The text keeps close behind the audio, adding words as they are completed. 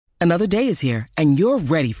Another day is here, and you're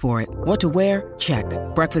ready for it. What to wear? Check.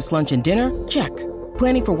 Breakfast, lunch, and dinner? Check.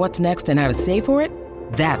 Planning for what's next and how to save for it?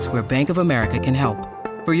 That's where Bank of America can help.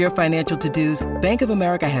 For your financial to-dos, Bank of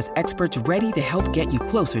America has experts ready to help get you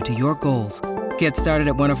closer to your goals. Get started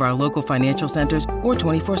at one of our local financial centers or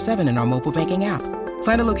 24/7 in our mobile banking app.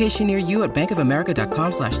 Find a location near you at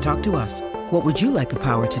bankofamerica.com/talktous. What would you like the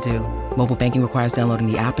power to do? Mobile banking requires downloading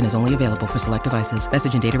the app and is only available for select devices.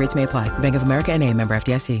 Message and data rates may apply. Bank of America N.A., member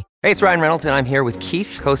FDIC. Hey, it's Ryan Reynolds, and I'm here with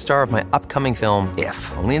Keith, co-star of my upcoming film,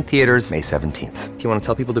 If, only in theaters May 17th. Do you want to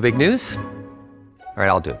tell people the big news? All right,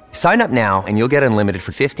 I'll do it. Sign up now and you'll get unlimited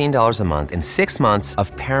for $15 a month and 6 months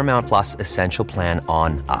of Paramount Plus Essential Plan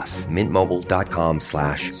on us.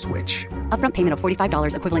 MintMobile.com/switch. Upfront payment of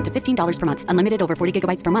 $45 equivalent to $15 per month. Unlimited over 40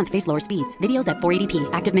 gigabytes per month. Face lower speeds. Videos at 480p.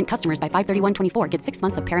 Active Mint customers by 531.24 get 6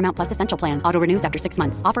 months of Paramount Plus Essential Plan. Auto renews after 6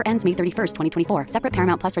 months. Offer ends May 31st, 2024. Separate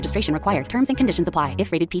Paramount Plus registration required. Terms and conditions apply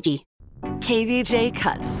if rated PG. KVJ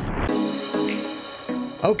Cuts.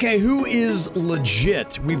 Okay, who is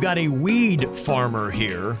legit? We've got a weed farmer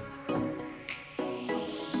here.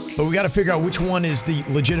 But we got to figure out which one is the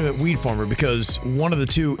legitimate weed farmer because one of the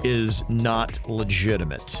two is not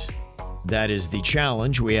legitimate. That is the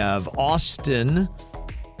challenge. We have Austin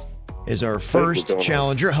is our first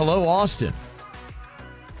challenger. Hello, Austin.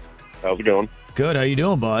 How's it going? Good. How you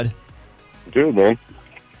doing, bud? Good, man.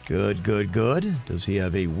 Good. Does he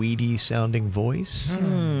have a weedy sounding voice?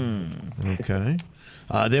 Okay.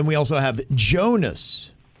 Then we also have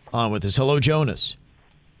Jonas on with us. Hello, Jonas.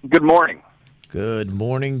 Good morning. Good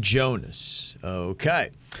morning, Jonas. Okay.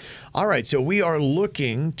 All right, so we are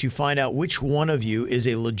looking to find out which one of you is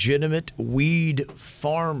a legitimate weed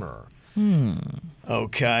farmer.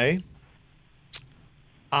 Okay.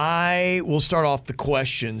 I will start off the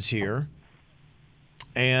questions here.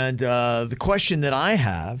 And the question that I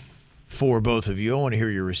have for both of you, I want to hear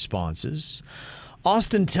your responses.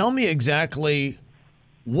 Austin, tell me exactly,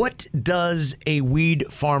 what does a weed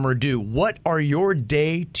farmer do? What are your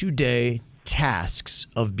day-to-day tasks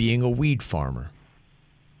of being a weed farmer?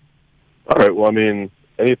 All right. Well, I mean,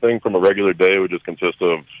 anything from a regular day would just consist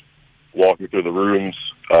of walking through the rooms,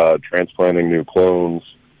 transplanting new clones,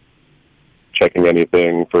 checking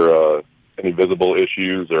anything for any visible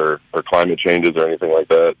issues or climate changes or anything like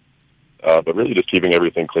that. But really just keeping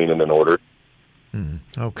everything clean and in order.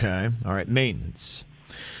 Okay. All right. Maintenance.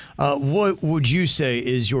 What would you say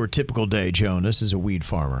is your typical day, Jonas, as a weed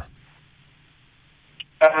farmer?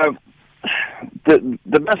 The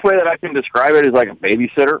best way that I can describe it is like a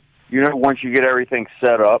babysitter. You know, once you get everything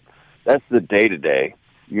set up, that's the day-to-day.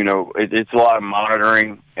 You know, it's a lot of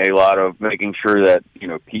monitoring, a lot of making sure that, you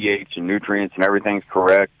know, pH and nutrients and everything's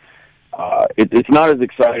correct. It's not as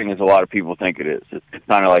exciting as a lot of people think it is. It's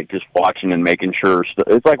kind of like just watching and making sure.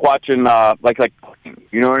 It's like watching, like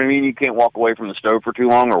you know what I mean? You can't walk away from the stove for too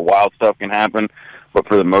long, or wild stuff can happen. But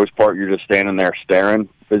for the most part, you're just standing there staring.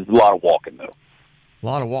 There's a lot of walking, though. A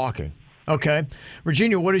lot of walking. Okay.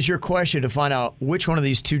 Virginia, what is your question to find out which one of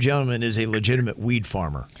these two gentlemen is a legitimate weed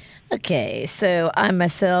farmer? Okay, so I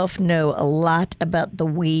myself know a lot about the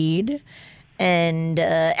weed. And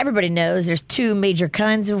everybody knows there's two major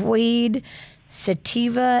kinds of weed,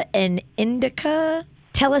 sativa and indica.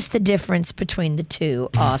 Tell us the difference between the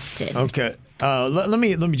two, Austin. Okay. Let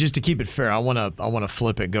me just to keep it fair. I want to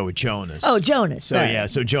flip it and go with Jonas. Oh, Jonas. So sorry. yeah,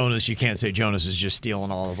 so Jonas, you can't say Jonas is just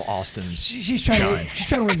stealing all of Austin's. She's trying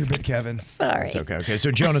to win your bid, Kevin. Sorry. It's okay. Okay.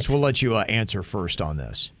 So Jonas, we'll let you answer first on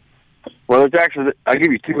this. Well, there's actually, I'll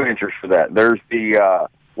give you two answers for that. There's the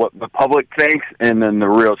what the public thinks, and then the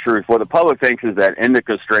real truth. What the public thinks is that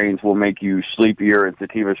indica strains will make you sleepier and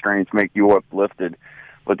sativa strains make you uplifted.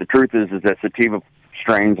 But the truth is that sativa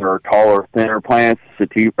strains are taller, thinner plants.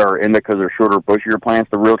 Sativa or indicas are shorter, bushier plants.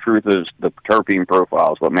 The real truth is the terpene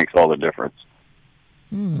profile is what makes all the difference.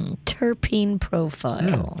 Terpene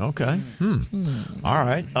profile. Yeah, okay. All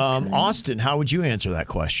right. Austin, how would you answer that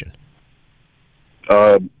question?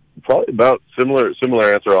 Probably about similar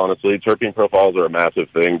answer, honestly. Terpene profiles are a massive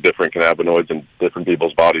thing. Different cannabinoids in different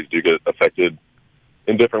people's bodies do get affected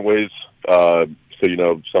in different ways. So, you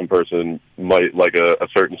know, some person might like a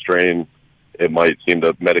certain strain. It might seem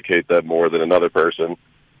to medicate them more than another person.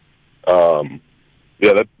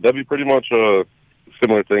 Yeah, that'd be pretty much a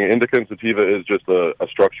similar thing. Indica and sativa is just a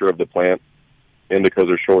structure of the plant.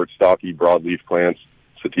 Indicas are short, stocky, broadleaf plants.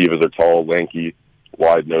 Sativas are tall, lanky,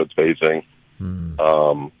 wide node spacing.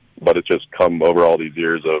 But it's just come over all these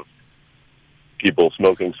years of people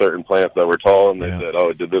smoking certain plants that were tall, and they said, oh,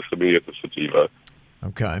 it did this to me, it's a sativa.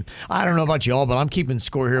 Okay. I don't know about y'all, but I'm keeping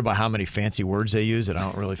score here by how many fancy words they use that I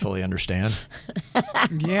don't really fully understand.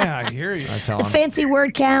 Yeah, I hear you. That's how The fancy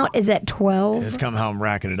word count is at 12. That's kind of how I'm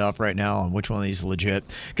racking it up right now on which one of these is legit.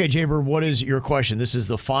 Okay, Jaybird, what is your question? This is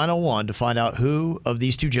the final one to find out who of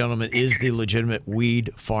these two gentlemen is the legitimate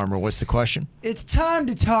weed farmer. What's the question? It's time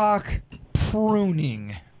to talk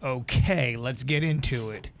pruning. Okay, let's get into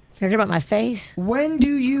it. You're talking about my face? When do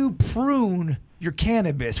you prune your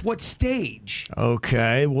cannabis? What stage?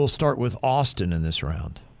 Okay, we'll start with Austin in this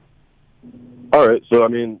round. All right. So, I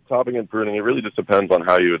mean, topping and pruning, it really just depends on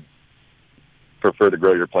how you would prefer to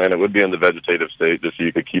grow your plant. It would be in the vegetative state just so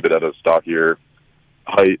you could keep it at a stockier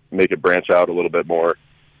height, make it branch out a little bit more.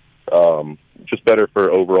 Just better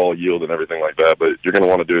for overall yield and everything like that. But you're going to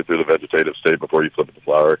want to do it through the vegetative state before you flip it to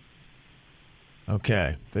flower.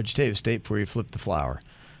 Okay, vegetative state before you flip the flower.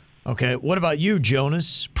 Okay, what about you,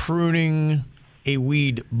 Jonas? Pruning a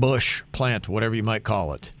weed bush plant, whatever you might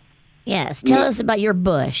call it. Yes. Tell us about your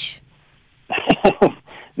bush.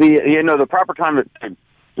 The proper time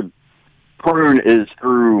to prune is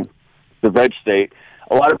through the veg state.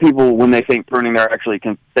 A lot of people, when they think pruning, they're actually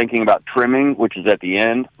thinking about trimming, which is at the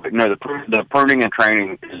end. But no, the pruning and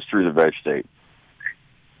training is through the veg state.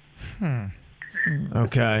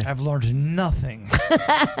 Okay. I've learned nothing.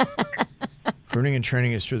 Pruning and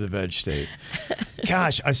training is through the veg state.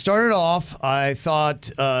 Gosh, I started off, I thought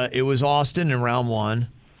it was Austin in round one.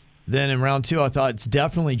 Then in round two, I thought it's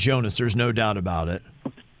definitely Jonas. There's no doubt about it.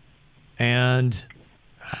 And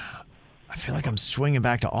I feel like I'm swinging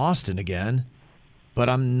back to Austin again, but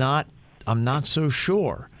I'm not so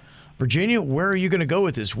sure. Virginia, where are you going to go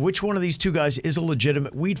with this? Which one of these two guys is a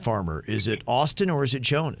legitimate weed farmer? Is it Austin or is it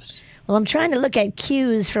Jonas? Well, I'm trying to look at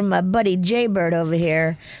cues from my buddy Jaybird over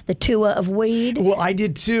here, the Tua of weed. Well, I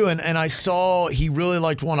did too, and I saw he really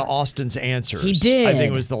liked one of Austin's answers. He did. I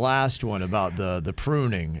think it was the last one about the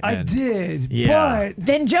pruning. I did, Yeah. but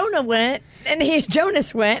Then Jonas went, and he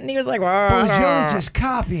was like, was Jonas just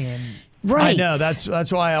copying? right. I know,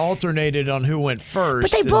 that's why I alternated on who went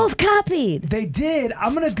first. But they both copied. They did.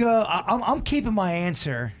 I'm gonna go. I'm keeping my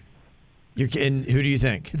answer. And who do you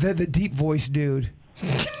think? The deep voice dude.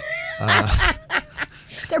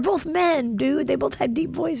 They're both men, dude. They both had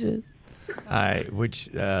deep voices.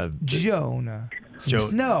 Jonah.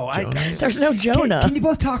 No, There's no Jonah. Can you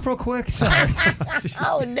both talk real quick? Sorry.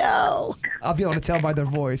 Oh, no. I'll be able to tell by their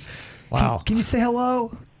voice. Wow. Can you say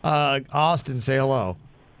hello? Austin, say hello.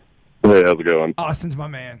 Hey, how's it going? Austin's my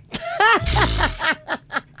man.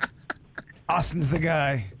 Austin's the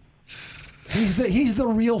guy. He's the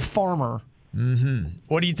real farmer. Mm-hmm.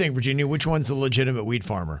 What do you think, Virginia? Which one's the legitimate weed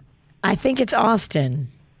farmer? I think it's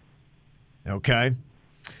Austin. Okay.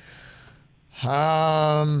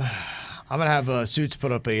 I'm gonna have Suits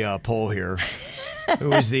put up a poll here.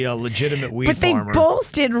 Who is the legitimate weed farmer? But they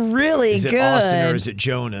both did really good. Is it Austin or is it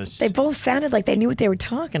Jonas? They both sounded like they knew what they were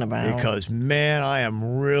talking about. Because, man, I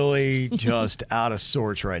am really just out of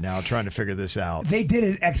sorts right now trying to figure this out. They did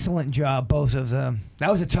an excellent job, both of them.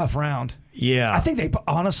 That was a tough round. Yeah. I think they,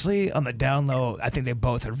 honestly, on the down low, I think they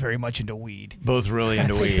both are very much into weed. Both really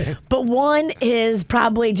into weed. But one is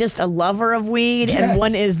probably just a lover of weed, and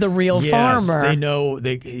one is the real farmer. They know.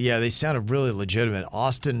 They sounded really legitimate.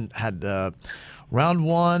 Austin had round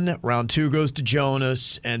one, round two goes to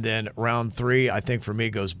Jonas, and then round three, I think for me,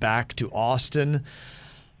 goes back to Austin.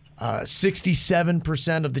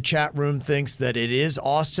 67% of the chat room thinks that it is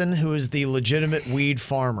Austin who is the legitimate weed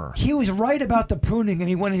farmer. He was right about the pruning, and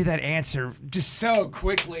he went into that answer just so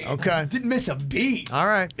quickly. Okay. Didn't miss a beat. All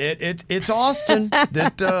right. It's Austin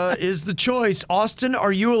that is the choice. Austin,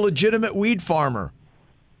 are you a legitimate weed farmer?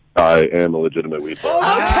 I am a legitimate weed farmer.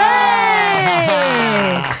 Okay!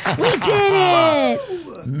 We did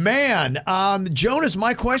it! Man, Jonas,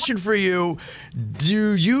 my question for you,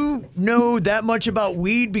 do you know that much about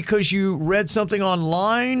weed because you read something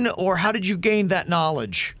online, or how did you gain that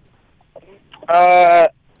knowledge? I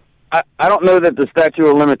don't know that the statute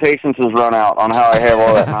of limitations has run out on how I have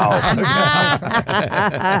all that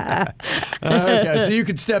knowledge. Okay, so you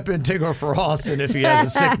could step in and take over for Austin if he has a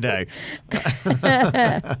sick day.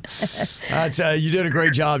 You did a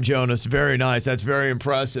great job, Jonas. Very nice. That's very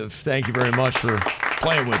impressive. Thank you very much for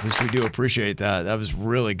playing with us. We do appreciate that. That was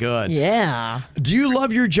really good. Yeah. Do you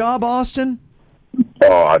love your job, Austin?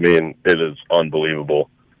 Oh, I mean, it is unbelievable.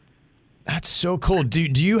 That's so cool. Do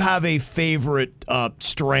you have a favorite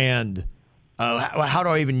strand? How do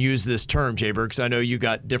I even use this term, Jaybird? Because I know you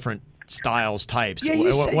got different styles, types. Yeah,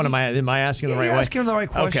 am I asking the right way? You're asking the right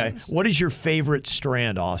questions. Okay. What is your favorite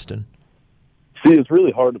strand, Austin? See, it's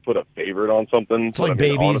really hard to put a favorite on something. It's like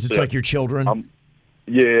babies. Honestly, it's like your children.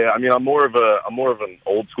 Yeah, I mean, I'm more of an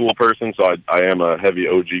old school person, so I am a heavy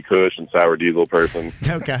OG Kush and sour diesel person.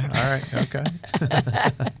 Okay, all right, okay.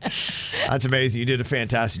 That's amazing. You did a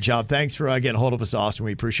fantastic job. Thanks for getting a hold of us, Austin.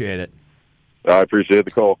 We appreciate it. I appreciate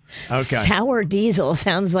the call. Okay. Sour diesel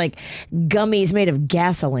sounds like gummies made of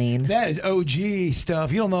gasoline. That is OG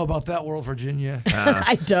stuff. You don't know about that world, Virginia.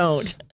 I don't.